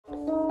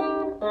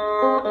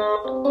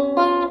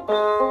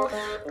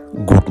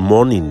Good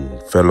morning,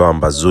 fellow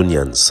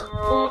Ambazonians.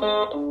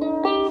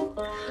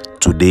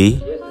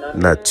 Today,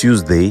 na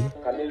Tuesday,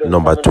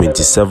 number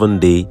 27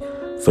 day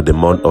for the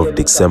month of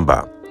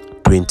December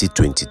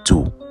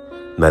 2022.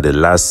 Na the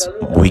last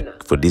week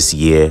for this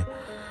year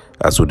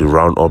as we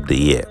round up the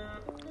year.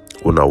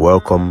 Una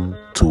welcome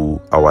to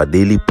our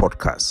daily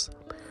podcast,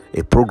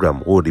 a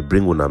program where they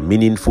bring una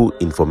meaningful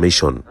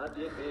information,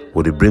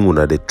 where they bring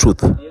una the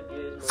truth,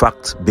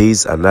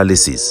 fact-based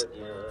analysis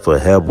for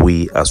help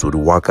we as we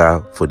work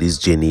for this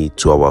journey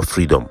to our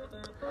freedom,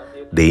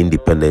 the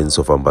independence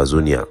of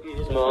Ambazonia.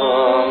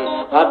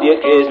 Happy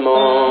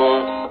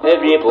Christmas,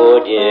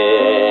 everybody.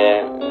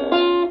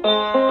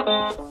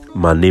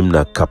 My name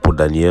is Capo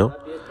Daniel.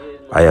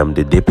 I am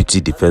the Deputy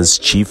Defense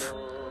Chief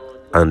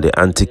and the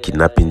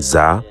Anti-Kidnapping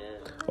Czar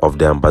of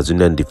the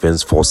Ambazonian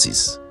Defense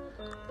Forces.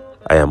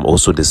 I am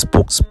also the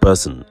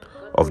spokesperson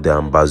of the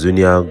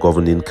Ambazonia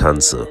Governing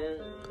Council,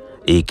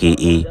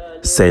 aka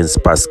Sense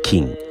Pass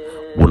King,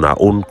 una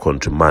own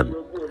countryman,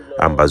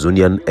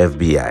 Ambazonian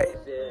FBI.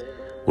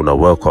 Una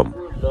welcome.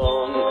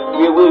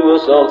 We will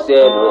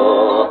succeed,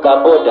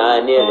 Capo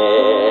Daniel.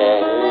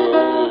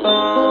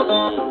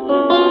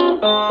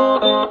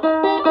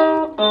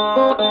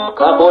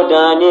 Capo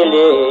Daniel.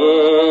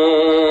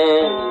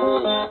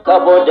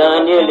 Capo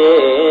Daniel.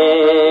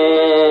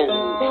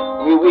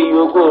 We will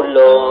you good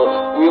Lord.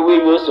 We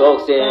will you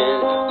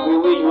succeed. We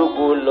will you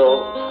good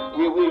Lord.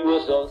 We will you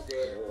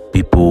succeed.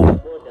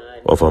 People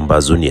of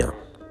Ambazonia,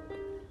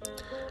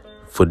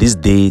 for this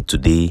day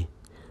today,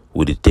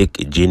 we will take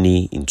a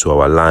journey into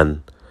our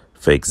land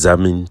for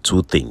examining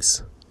two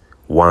things.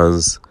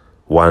 One,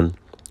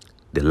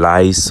 the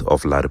lies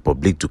of La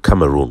République du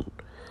Cameroon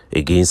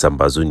against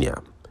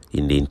Ambazonia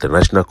in the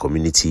international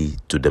community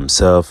to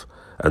themselves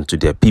and to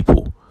their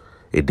people,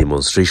 a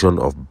demonstration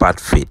of bad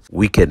faith,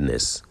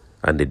 wickedness,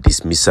 and the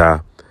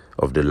dismissal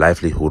of the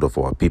livelihood of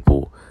our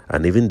people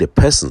and even the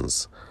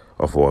persons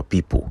of our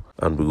people.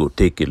 And we will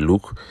take a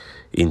look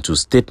into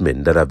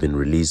statements that have been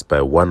released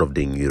by one of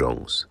the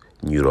Nyurongs.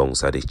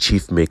 Nyurongs are the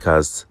chief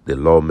makers, the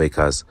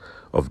lawmakers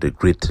of the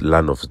great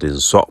land of the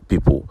Nsok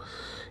people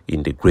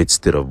in the great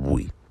state of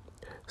Bui.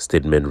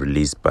 Statement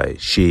released by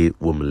Shea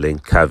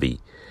Wumleng Kavi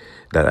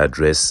that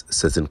address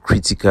certain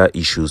critical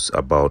issues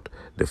about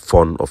the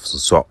Fon of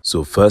Nsok.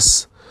 So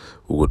first,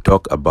 we will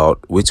talk about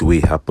which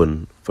way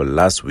happened for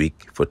last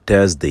week, for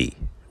Thursday,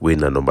 when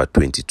number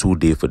 22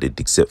 day for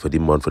the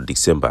month of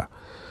December.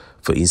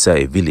 For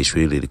inside a village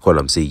where they call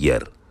them say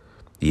Yer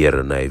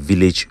na a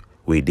village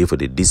where they for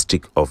the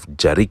district of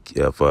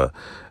Jakiri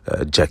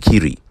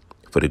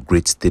for the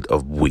great state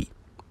of Bui.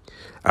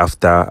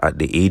 After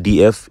the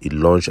ADF, it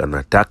launched an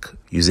attack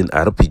using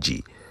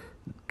RPG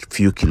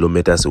few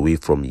kilometers away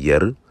from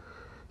Yer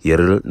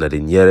na the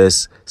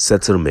nearest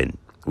settlement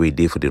where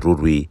they for the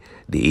roadway.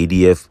 The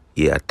ADF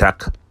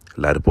attack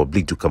La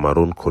République du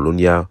Cameroon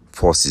colonial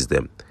forces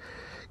them,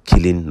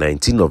 killing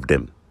 19 of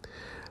them.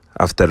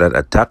 After that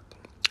attack,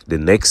 the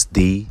next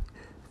day,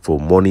 for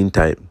morning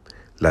time,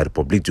 La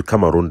République du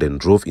Cameroon then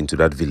drove into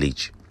that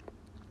village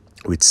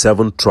with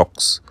 7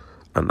 trucks,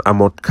 an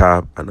armored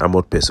car, and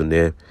armored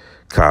personnel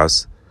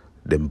cars.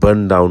 Then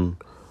burned down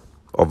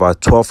over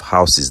 12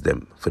 houses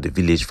them for the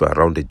village for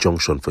around the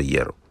junction for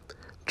Yer,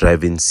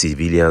 driving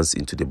civilians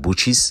into the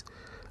bushes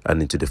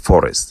and into the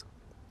forest.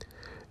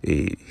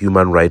 A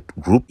human rights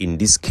group in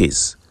this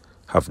case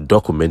have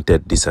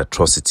documented this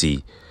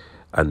atrocity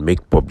and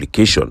make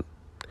publication.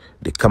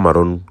 The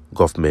Cameroon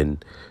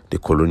government, the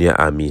colonial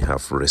army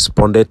have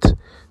responded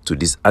to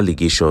these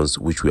allegations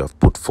which we have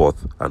put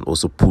forth and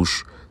also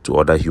pushed to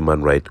other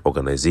human rights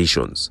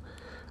organizations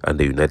and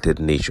the United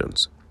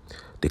Nations.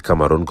 The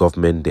Cameroon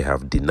government, they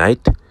have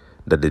denied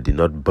that they did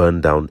not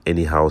burn down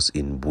any house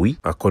in Bui.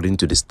 According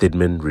to the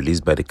statement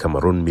released by the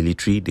Cameroon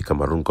military, the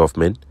Cameroon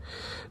government,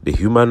 the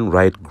human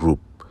rights group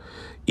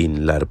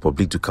in La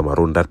République du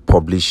Cameroon that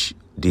published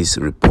this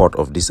report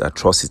of this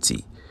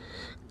atrocity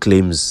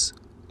claims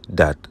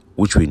that,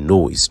 which we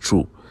know is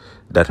true,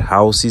 that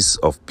houses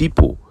of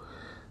people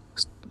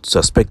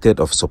suspected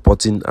of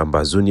supporting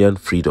Ambazonian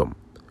freedom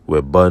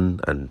were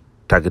burned and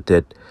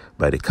targeted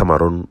by the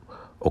Cameroon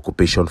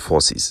occupation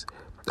forces.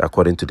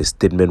 According to the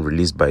statement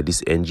released by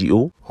this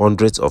NGO,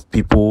 hundreds of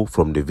people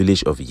from the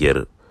village of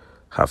Yer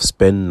have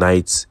spent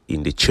nights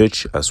in the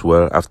church as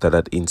well after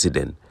that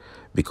incident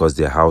because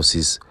their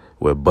houses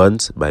were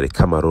burnt by the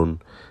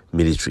Cameroon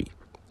military.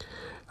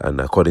 And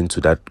according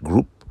to that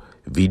group,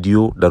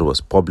 video that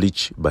was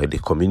published by the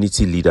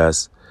community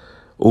leaders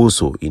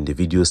also in the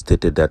video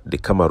stated that the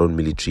Cameroon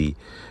military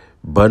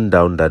burned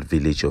down that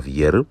village of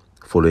Yer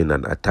following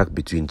an attack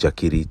between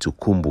Jakiri to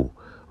Kumbu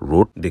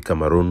road. The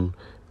Cameroon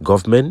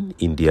government,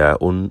 in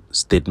their own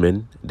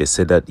statement, they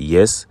said that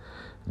yes,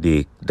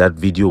 that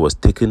video was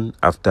taken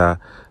after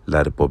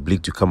La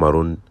République du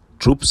Cameroon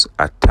troops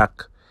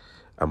attacked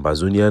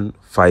Ambazonian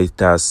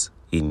fighters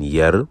in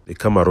Yer. The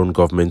Cameroon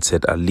government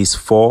said at least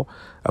 4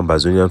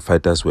 Ambazonian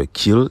fighters were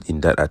killed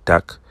in that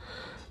attack,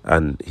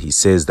 and he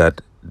says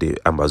that the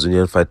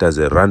Ambazonian fighters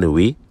ran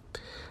away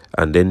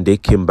and then they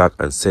came back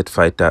and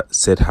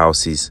set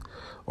houses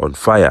on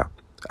fire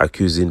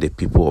accusing the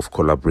people of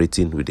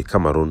collaborating with the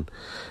Cameroon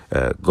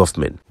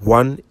government.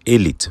 One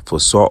elite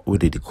foresaw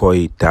with the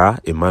decoy Ta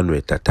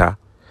Emmanuel Tata.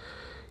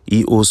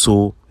 He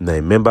also na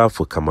a member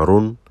for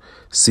Cameroon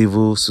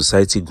civil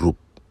society group.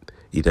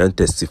 He then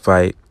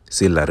testified,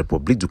 say La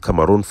République du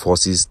Cameroon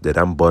forces that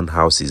then burn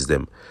houses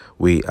them,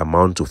 we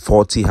amount to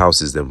 40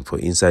 houses them for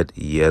inside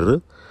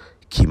Yer,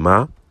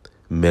 Kima,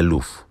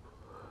 Melouf,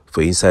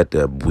 for inside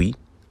Bui.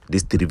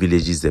 These 3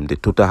 villages them, the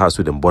total house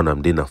with them burn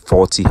them, then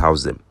 40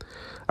 house them,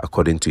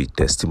 according to his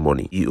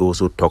testimony. He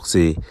also talks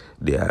say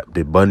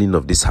the burning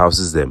of these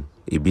houses them,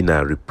 it been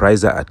a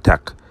reprisal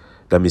attack.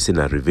 That means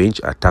a revenge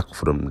attack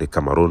from the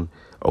Cameroon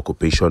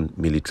occupation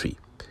military.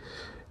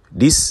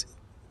 This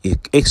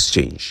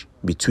exchange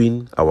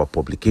between our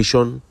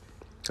publication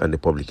and the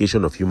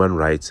publication of human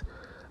rights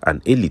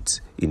and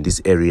elites in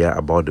this area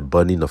about the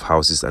burning of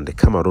houses and the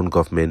Cameroon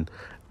government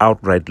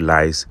outright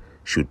lies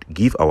should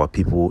give our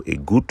people a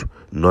good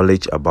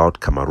knowledge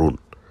about Cameroon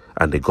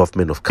and the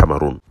government of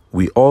Cameroon.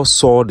 We all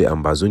saw the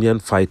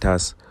Ambazonian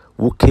fighters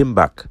who came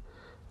back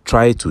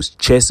try to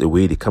chase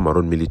away the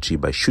Cameroon military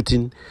by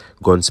shooting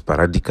guns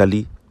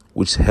sporadically,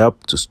 which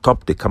helped to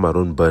stop the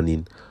Cameroon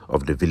burning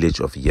of the village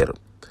of Yer.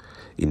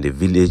 In the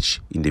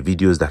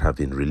videos that have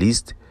been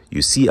released,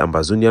 you see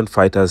Ambazonian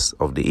fighters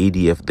of the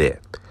ADF there,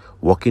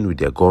 walking with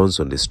their guns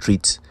on the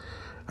streets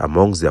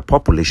amongst their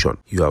population.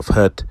 You have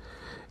heard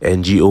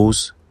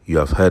NGOs, you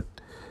have heard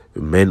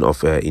men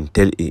of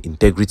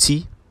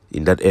integrity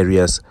in that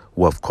areas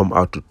who have come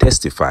out to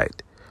testify.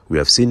 We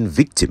have seen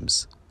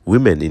victims,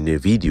 women in a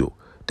video,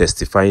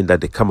 testifying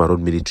that the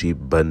Cameroon military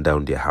burned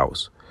down their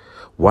house.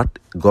 What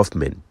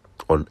government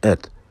on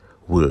earth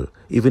will,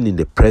 even in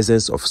the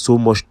presence of so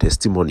much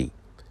testimony,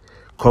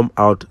 come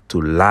out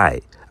to lie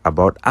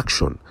about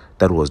action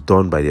that was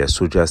done by their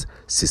soldiers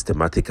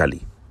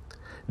systematically?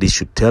 This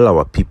should tell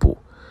our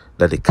people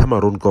that the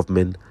Cameroon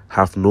government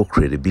have no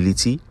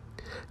credibility.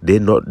 They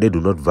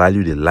do not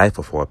value the life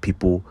of our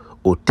people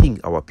or think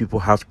our people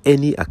have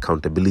any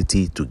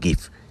accountability to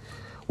give.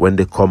 When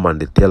they come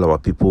and they tell our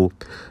people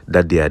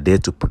that they are there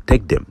to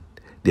protect them,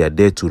 they are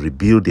there to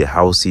rebuild their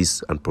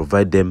houses and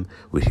provide them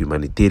with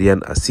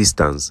humanitarian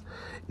assistance,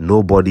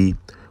 nobody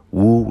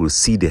who will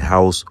see the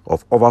house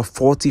of over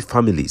 40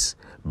 families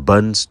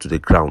burns to the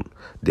ground.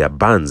 Their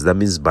barns, that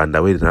means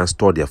banda where they can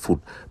store their food,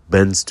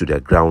 burns to the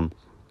ground,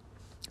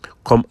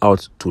 come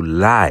out to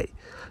lie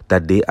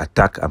that they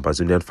attack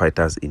Ambazonian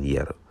fighters in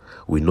Yer.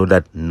 We know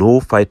that no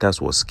fighters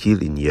was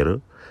killed in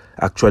Yer.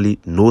 Actually,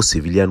 no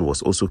civilian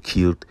was also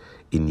killed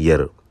in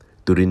Yer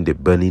during the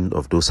burning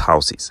of those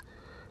houses.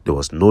 There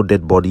was no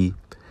dead body.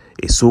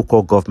 A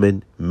so-called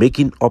government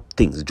making up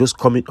things, just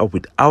coming up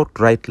with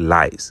outright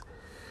lies.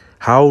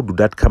 How do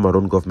that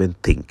Cameroon government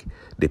think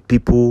the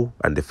people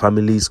and the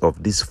families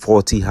of these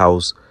 40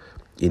 houses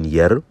in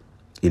Yer,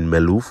 in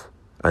Melouf,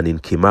 and in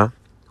Kima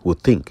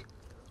would think?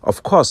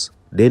 Of course,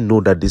 they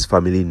know that this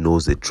family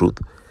knows the truth.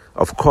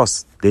 Of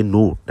course, they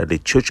know that the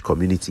church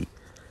community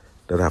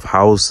that have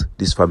housed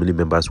these family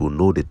members will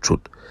know the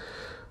truth.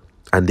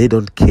 And they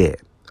don't care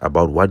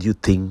about what you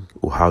think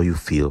or how you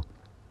feel,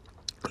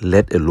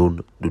 let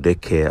alone do they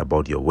care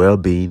about your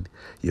well-being,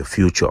 your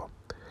future.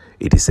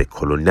 It is a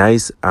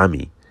colonized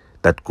army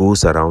that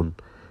goes around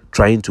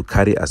trying to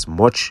carry as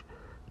much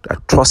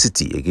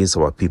atrocity against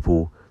our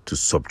people to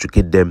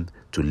subjugate them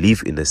to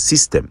live in a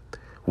system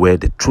where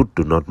the truth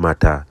do not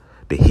matter,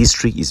 the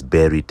history is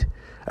buried,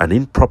 an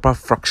improper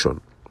fraction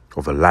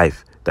of a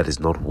life that is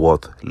not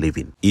worth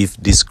living. If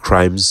these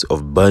crimes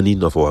of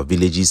burning of our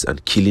villages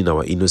and killing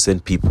our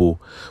innocent people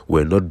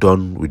were not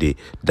done with a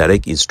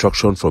direct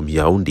instruction from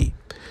Yaoundé,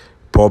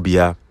 Paul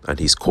Biya and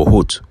his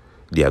cohort,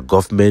 their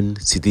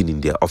government sitting in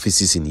their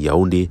offices in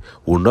Yaoundé,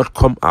 will not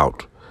come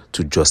out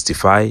to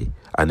justify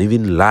and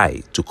even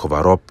lie to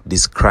cover up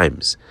these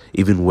crimes,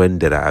 even when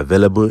there are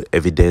available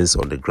evidence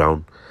on the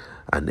ground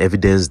and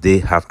evidence they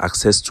have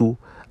access to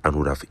and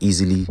would have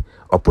easily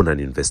opened an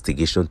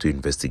investigation to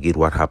investigate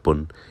what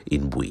happened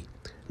in Bui.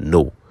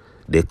 No,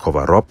 they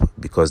cover up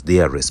because they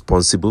are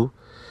responsible.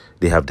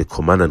 They have the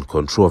command and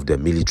control of their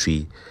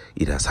military.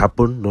 It has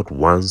happened not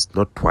once,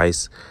 not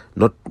twice,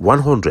 not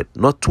 100,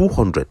 not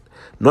 200,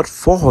 not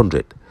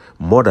 400,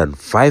 more than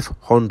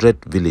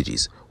 500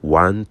 villages.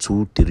 1,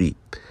 2, 3.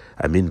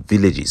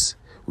 Villages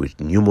with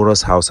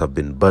numerous houses have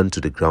been burned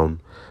to the ground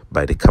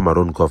by the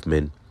Cameroon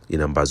government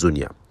in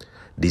Ambazonia.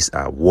 These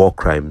are war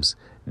crimes.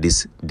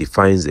 This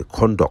defines the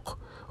conduct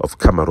of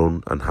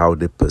Cameroon and how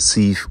they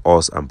perceive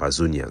us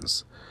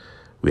Ambazonians.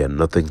 We are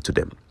nothing to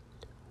them.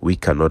 We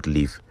cannot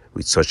live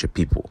with such a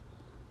people.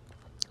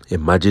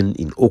 Imagine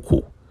in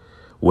Oko,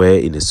 where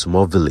in a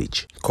small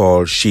village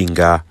called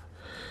Shinga,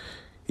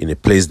 in a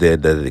place there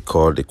that they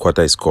call, the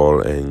quarter is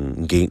called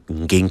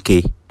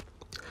Ngenke.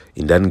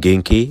 In that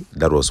Ngenke,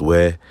 that was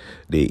where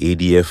the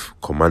ADF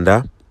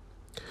Commander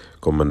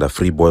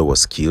Freeboy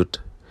was killed.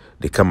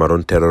 The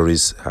Cameroon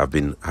terrorists have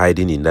been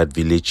hiding in that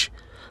village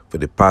for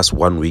the past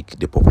 1 week.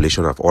 The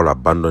population have all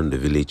abandoned the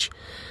village.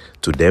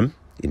 To them,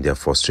 in their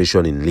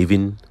frustration in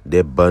living,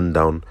 they burned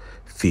down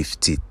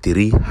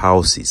 53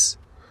 houses.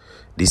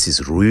 This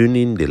is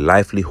ruining the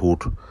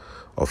livelihood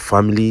of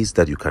families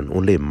that you can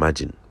only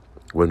imagine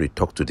when we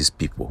talk to these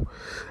people,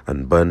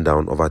 and burn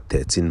down over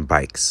 13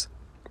 bikes.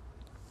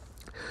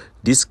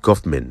 This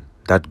government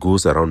that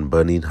goes around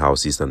burning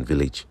houses and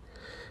village,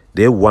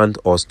 they want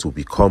us to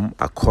become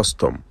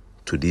accustomed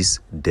to this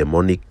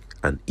demonic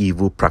and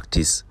evil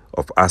practice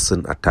of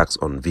arson attacks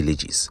on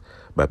villages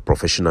by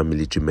professional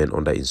military men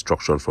under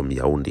instruction from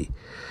Yaoundé.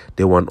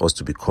 They want us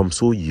to become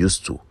so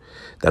used to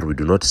that we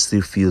do not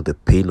still feel the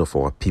pain of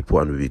our people,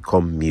 and we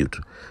become mute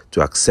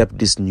to accept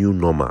this new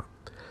normal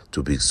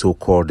to be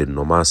so-called the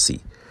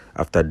normalcy,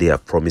 after they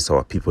have promised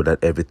our people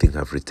that everything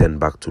have returned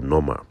back to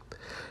normal.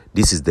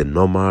 This is the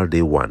normal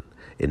they want,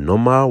 a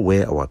normal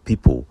where our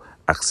people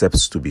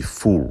accepts to be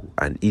fool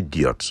and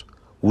idiots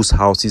whose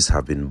houses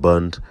have been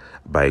burned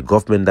by a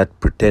government that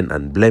pretend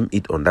and blame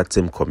it on that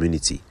same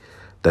community,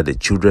 that the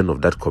children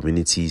of that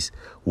communities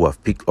who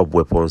have picked up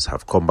weapons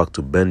have come back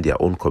to burn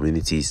their own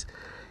communities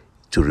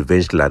to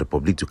revenge La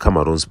Republique to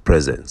Cameroon's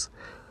presence.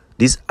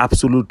 This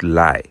absolute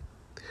lie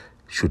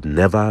should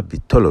never be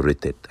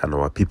tolerated, and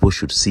our people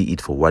should see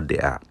it for what they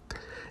are.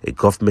 A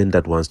government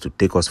that wants to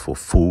take us for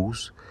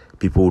fools,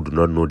 people who do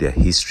not know their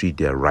history,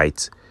 their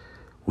rights.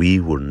 We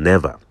will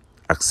never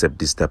accept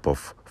this type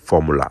of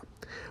formula.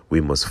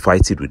 We must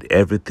fight it with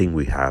everything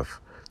we have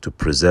to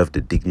preserve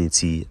the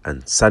dignity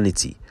and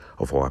sanity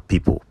of our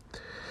people.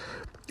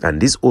 And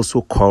this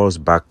also calls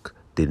back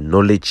the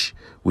knowledge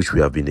which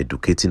we have been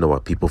educating our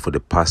people for the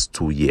past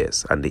 2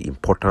 years, and the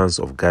importance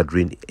of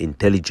gathering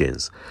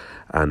intelligence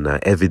and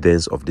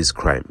evidence of this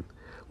crime.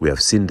 We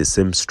have seen the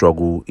same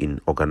struggle in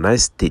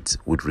organized states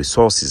with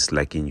resources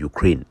like in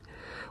Ukraine,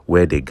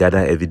 where they gather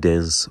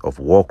evidence of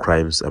war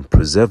crimes and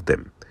preserve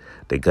them.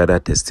 They gather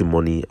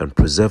testimony and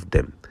preserve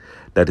them.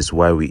 That is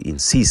why we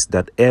insist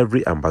that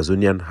every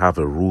Ambazonian have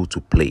a role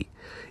to play.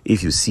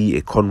 If you see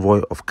a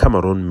convoy of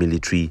Cameroon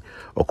military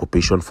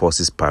occupation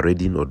forces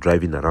parading or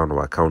driving around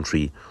our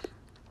country,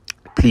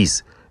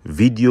 please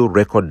video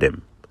record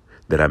them.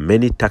 There are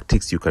many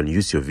tactics you can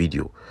use your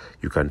video.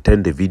 You can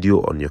turn the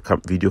video on your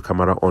video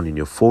camera on in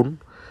your phone,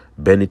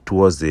 bend it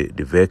towards the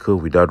vehicle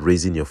without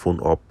raising your phone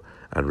up,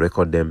 and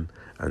record them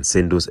and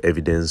send those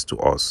evidence to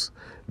us.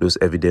 Those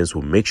evidence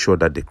will make sure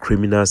that the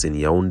criminals in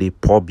Yaoundé,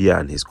 Paul Biya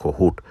and his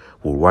cohort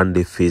will one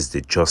day face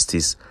the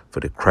justice for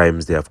the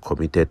crimes they have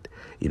committed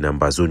in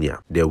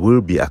Ambazonia. There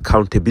will be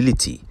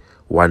accountability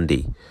one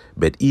day.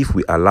 But if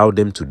we allow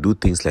them to do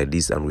things like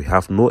this and we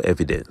have no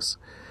evidence,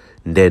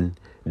 then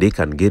they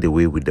can get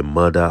away with the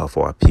murder of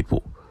our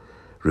people.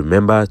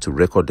 Remember to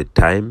record the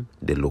time,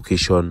 the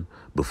location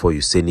before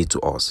you send it to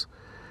us.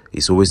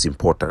 It's always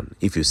important.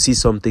 If you see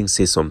something,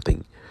 say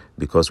something.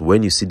 Because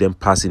when you see them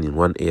passing in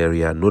one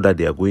area, know that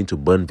they are going to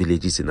burn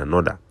villages in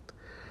another.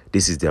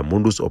 This is their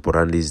modus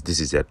operandi. This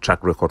is their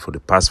track record for the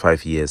past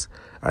 5 years,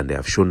 and they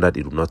have shown that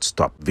it will not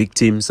stop.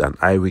 Victims and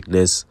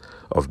eyewitnesses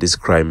of these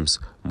crimes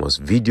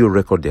must video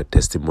record their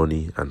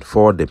testimony and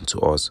forward them to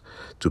us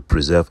to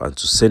preserve and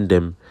to send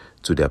them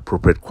to the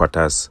appropriate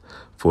quarters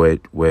for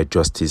where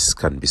justice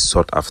can be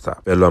sought after.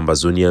 Fellow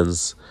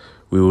Ambazonians,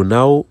 we will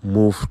now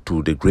move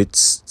to the great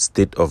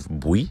state of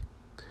Bui,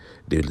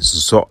 the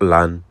Sot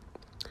land,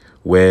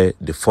 where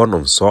the Fon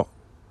of Sot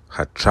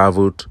had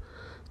traveled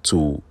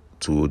to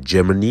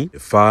Germany, a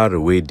far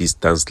away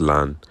distance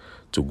land,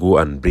 to go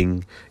and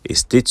bring a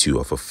statue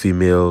of a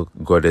female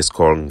goddess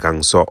called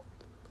Ngangso.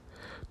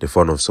 The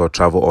Fon of Sot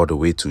traveled all the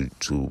way to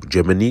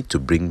Germany to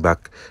bring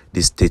back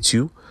this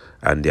statue,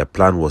 and their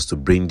plan was to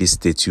bring this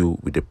statue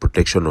with the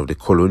protection of the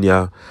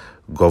colonial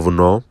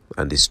governor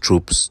and his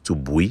troops to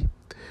Bui.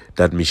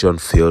 That mission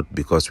failed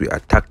because we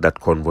attacked that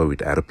convoy with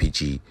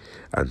RPG,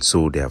 and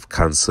so they have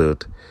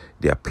cancelled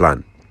their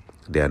plan.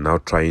 They are now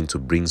trying to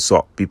bring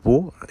Sot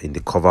people in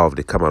the cover of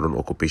the Cameroon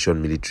occupation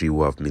military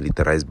who have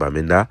militarized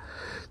Bamenda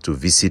to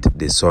visit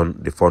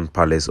the Fon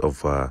Palace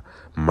of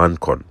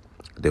Mancon.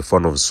 The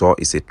Fon of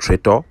Sot is a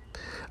traitor,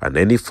 and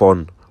any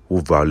Fon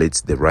who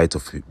violates the right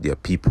of their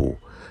people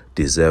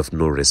deserve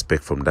no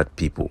respect from that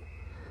people.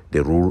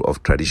 The role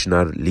of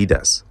traditional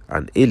leaders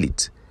and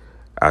elite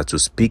are to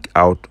speak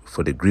out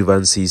for the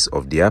grievances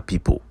of their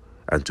people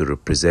and to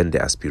represent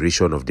the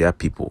aspiration of their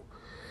people.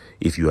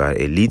 If you are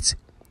elite,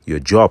 your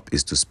job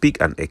is to speak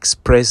and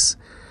express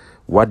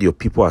what your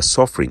people are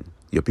suffering.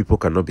 Your people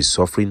cannot be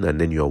suffering and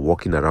then you are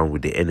walking around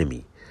with the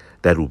enemy.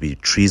 That will be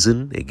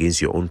treason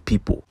against your own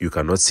people. You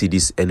cannot see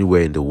this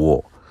anywhere in the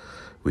war.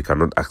 We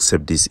cannot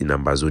accept this in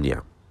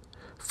Ambazonia.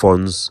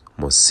 Fons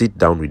must sit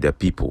down with their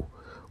people.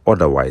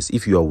 Otherwise,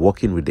 if you are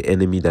working with the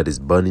enemy that is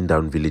burning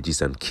down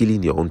villages and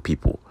killing your own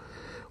people,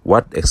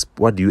 what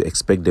do you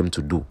expect them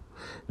to do?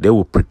 They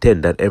will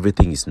pretend that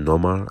everything is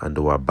normal and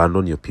they will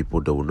abandon your people.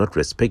 They will not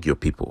respect your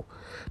people.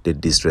 The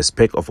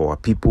disrespect of our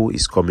people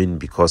is coming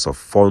because of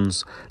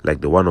Fons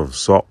like the one of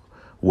Sot,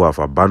 who have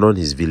abandoned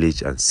his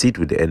village and sit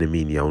with the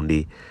enemy in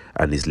Yaoundé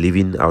and is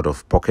living out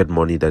of pocket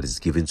money that is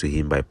given to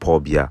him by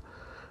Paul Biya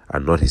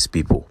and not his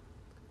people.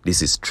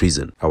 This is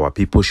treason. Our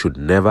people should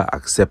never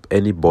accept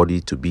anybody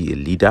to be a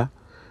leader,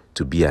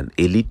 to be an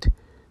elite,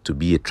 to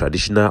be a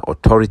traditional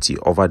authority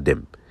over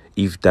them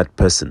if that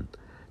person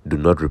do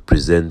not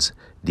represent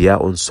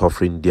their own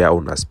suffering, their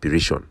own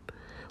aspiration?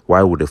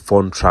 Why would a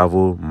Fon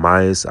travel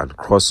miles and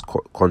cross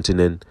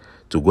continent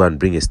to go and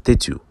bring a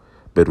statue,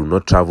 but will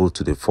not travel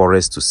to the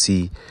forest to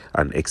see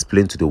and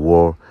explain to the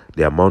world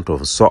the amount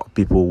of Sok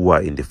people who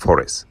are in the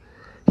forest?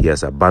 He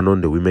has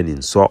abandoned the women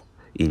in Sok,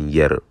 in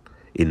Yer,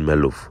 in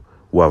Meluf,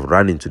 who have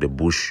run into the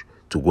bush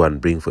to go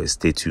and bring for a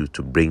statue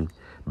to bring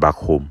back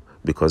home,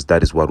 because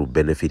that is what will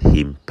benefit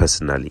him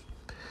personally.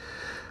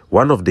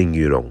 One of the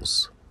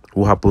Ngurons,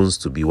 who happens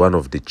to be one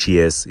of the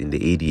chairs in the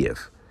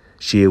ADF,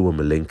 Shea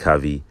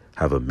Womelenkavi,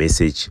 have a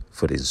message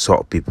for the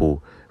Sok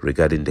people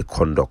regarding the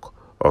conduct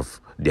of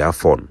their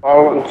Fon.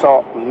 All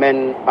Sok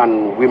men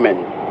and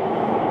women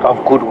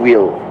of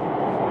goodwill.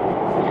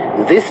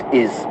 This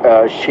is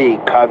Shea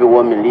Kavi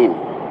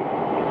Womelin.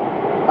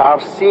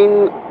 I've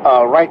seen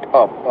a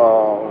write-up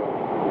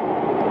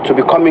to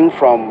be coming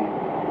from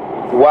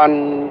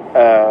one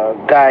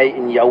guy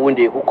in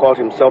Yaoundé who calls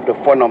himself the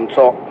Fon of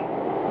Sok.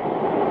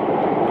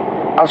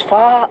 As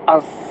far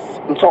as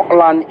Sok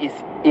land is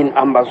in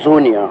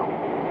Ambazonia,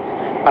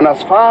 and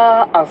as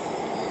far as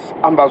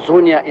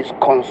Ambazonia is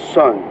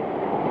concerned,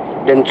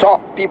 the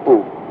Sok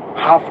people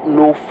have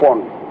no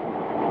Fon.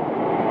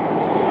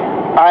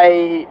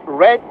 I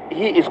read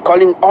he is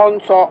calling all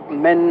Sok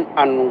men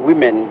and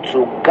women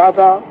to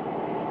gather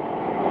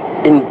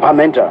in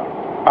Bamenda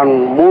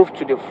and move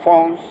to the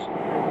Fon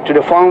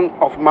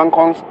of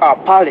Mankon's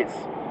palace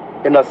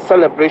in a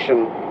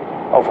celebration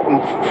of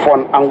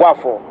Fon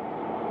Angwafo,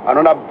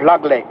 another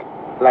blackleg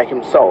like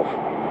himself.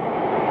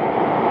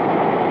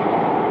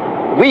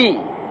 We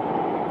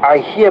are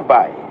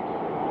hereby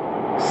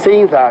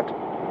saying that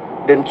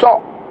the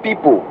Sok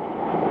people,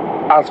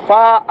 as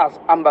far as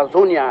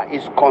Ambazonia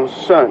is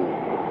concerned,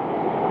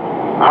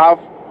 have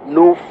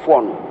no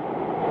Fon.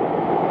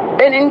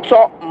 Any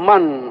Sok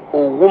man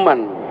or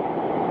woman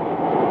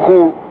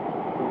who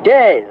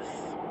dares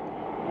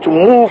to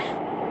move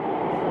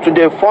to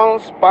the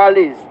Fon's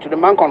palace, to the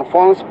Mankon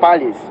Fon's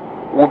palace,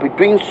 will be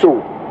doing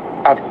so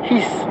at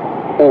his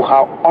or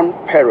her own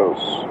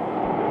perils.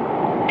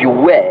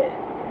 Beware,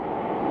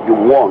 be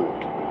warned.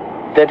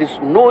 There is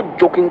no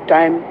joking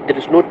time, there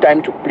is no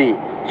time to play.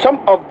 Some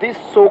of these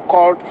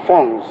so-called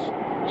Fons,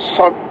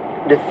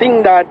 they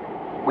think that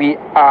we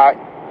are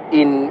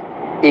in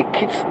a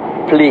kid's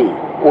play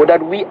or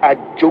that we are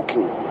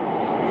joking.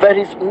 There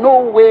is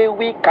no way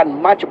we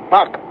can match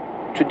back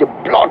to the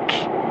blood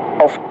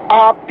of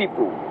our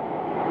people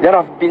that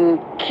have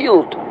been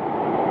killed,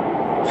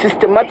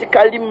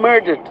 systematically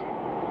murdered.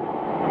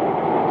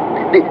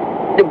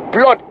 The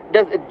blood,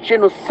 there's a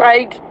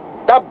genocide,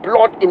 that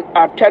blood in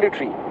our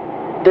territory.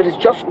 There is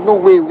just no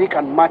way we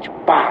can match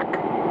back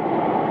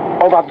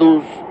over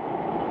those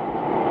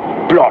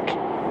blood,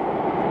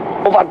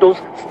 over those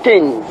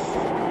stains,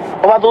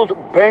 over those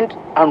burnt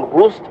and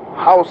roast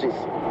houses,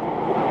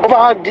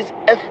 over this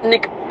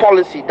ethnic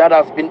policy that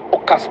has been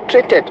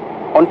orchestrated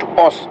onto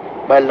us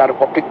by La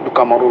Republique du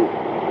Cameroon.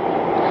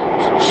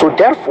 So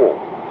therefore,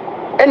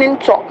 any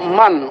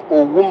man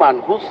or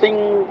woman who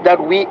thinks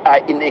that we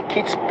are in a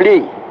kid's play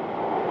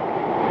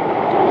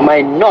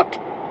might not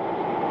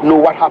know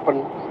what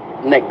happened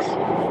next.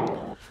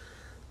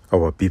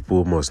 Our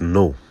people must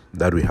know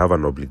that we have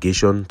an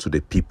obligation to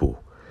the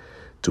people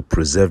to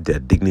preserve their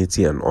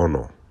dignity and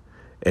honor.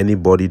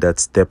 Anybody that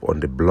step on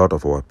the blood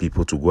of our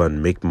people to go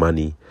and make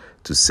money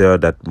to sell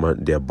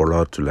their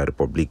blood to La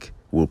Republique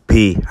will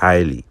pay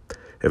highly,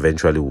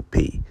 eventually will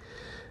pay.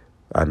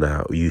 And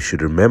you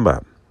should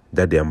remember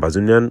that the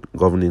Ambazonian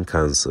Governing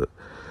Council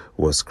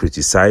was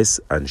criticized,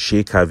 and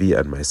Sheikh Kavi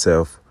and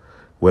myself,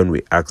 when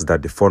we asked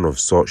that the Fon of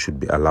Sok should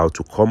be allowed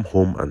to come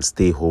home and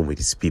stay home with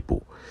his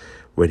people.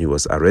 When he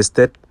was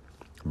arrested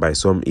by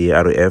some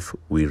ARF,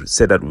 we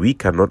said that we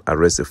cannot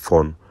arrest a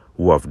Fon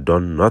who have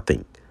done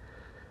nothing.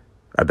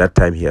 At that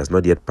time, he has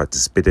not yet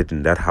participated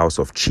in that House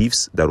of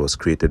Chiefs that was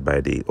created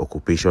by the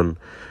occupation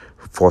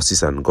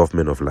forces and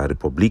government of La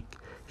Republique.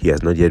 He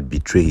has not yet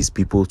betrayed his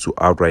people to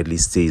outrightly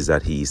say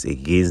that he is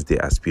against the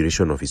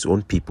aspiration of his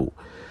own people.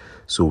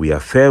 So we are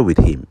fair with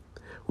him.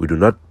 We do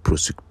not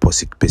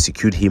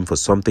persecute him for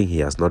something he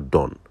has not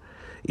done.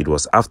 It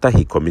was after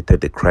he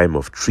committed the crime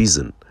of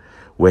treason,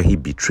 where he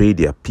betrayed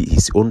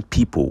his own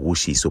people,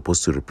 which he is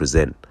supposed to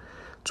represent,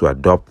 to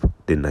adopt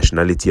the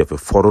nationality of a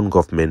foreign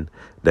government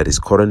that is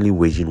currently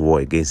waging war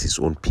against his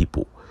own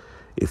people.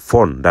 A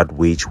Fon that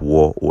wage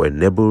war or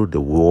enable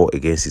the war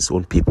against his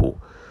own people.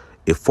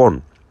 A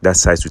Fon that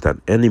sides with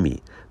an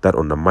enemy that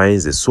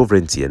undermines the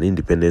sovereignty and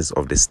independence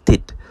of the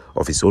state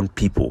of his own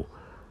people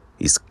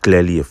is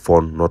clearly a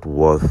Fon not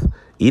worth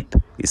it.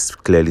 Is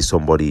clearly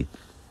somebody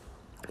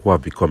who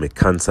have become a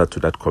cancer to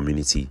that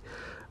community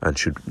and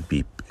should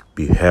be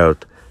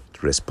held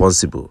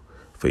responsible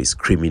for his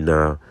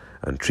criminal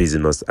and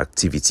treasonous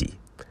activity.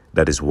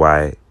 That is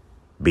why,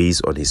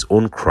 based on his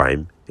own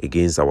crime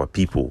against our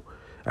people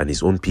and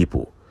his own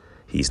people,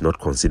 he is not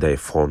considered a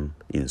Fon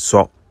in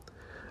Sok.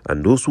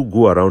 And those who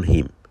go around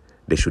him,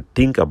 they should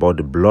think about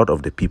the blood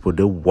of the people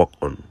they walk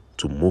on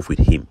to move with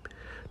him.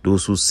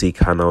 Those who seek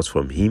handouts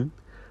from him,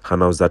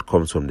 handouts that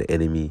comes from the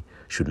enemy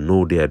should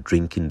know they are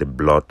drinking the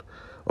blood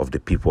of the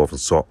people of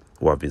Saw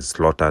who have been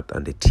slaughtered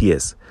and the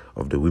tears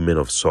of the women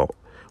of Saw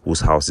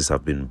whose houses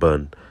have been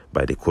burned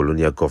by the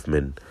colonial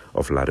government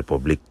of La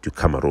République du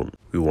Cameroon.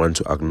 We want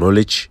to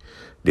acknowledge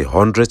the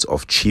hundreds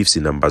of chiefs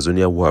in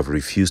Ambazonia who have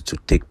refused to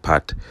take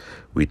part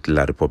with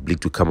La République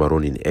du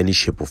Cameroon in any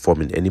shape or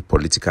form in any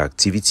political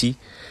activity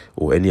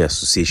or any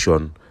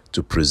association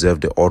to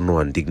preserve the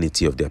honor and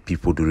dignity of their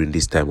people during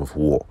this time of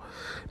war.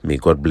 May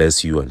God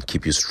bless you and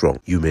keep you strong.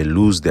 You may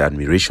lose the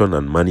admiration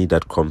and money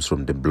that comes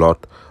from the blood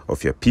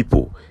of your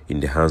people in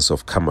the hands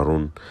of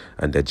Cameroon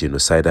and their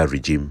genocidal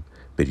regime,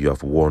 but you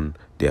have won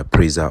the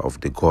appraiser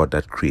of the God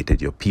that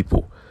created your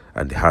people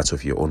and the hearts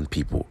of your own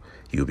people.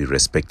 You will be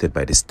respected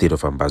by the state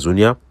of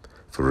Ambazonia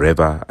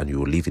forever, and you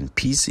will live in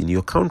peace in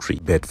your country.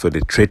 But for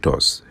the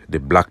traitors, the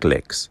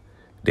blacklegs,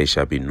 there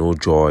shall be no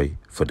joy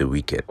for the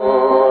wicked.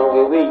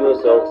 We wish you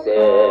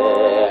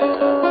success.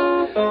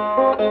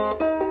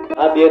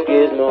 Happy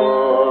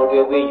Christmas,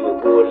 we wish you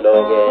good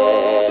luck.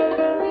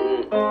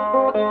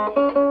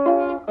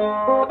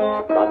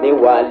 Mami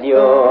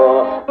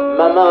Walio,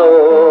 Mama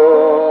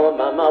oh,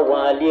 Mama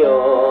Walio,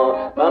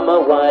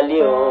 Mama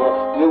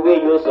Walio, we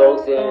wish you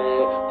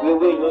success. We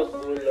wish you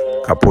good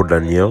luck. Capo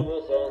Daniel,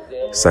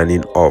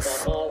 signing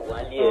off.